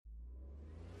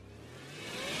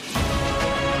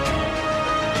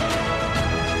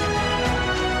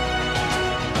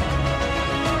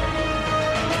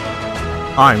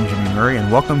I'm Jimmy Murray,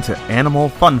 and welcome to Animal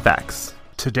Fun Facts.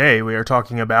 Today we are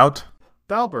talking about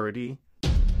Balburidae.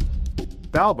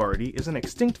 Balburidae is an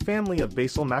extinct family of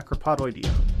basal Macropodiformes.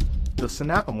 The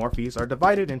synapomorphes are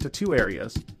divided into two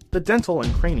areas, the dental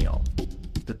and cranial.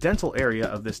 The dental area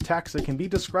of this taxa can be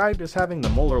described as having the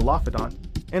molar lophidont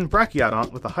and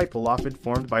brachiodont with a hypolophid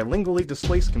formed by lingually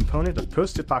displaced component of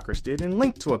post-hypocrestid and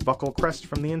linked to a buccal crest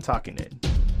from the entochinid.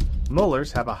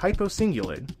 Molars have a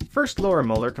hypocingulid, first lower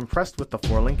molar compressed with the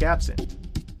forelink absent.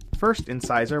 First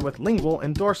incisor with lingual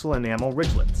and dorsal enamel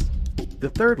ridgelets. The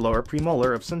third lower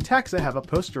premolar of some taxa have a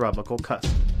posterorbital cusp.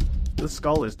 The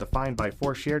skull is defined by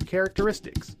four shared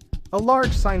characteristics: a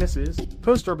large sinuses,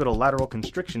 postorbital lateral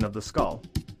constriction of the skull,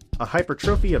 a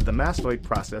hypertrophy of the mastoid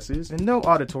processes, and no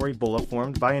auditory bulla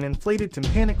formed by an inflated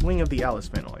tympanic wing of the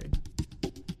allosphenoid.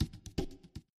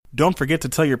 Don't forget to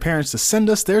tell your parents to send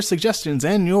us their suggestions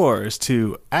and yours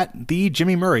to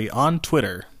 @TheJimmyMurray on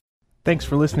Twitter. Thanks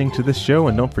for listening to this show,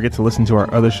 and don't forget to listen to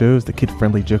our other shows, the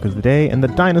Kid-Friendly Joke of the Day and the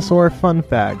Dinosaur Fun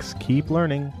Facts. Keep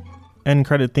learning. End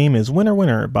credit theme is Winner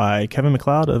Winner by Kevin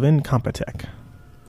MacLeod of Incompetech.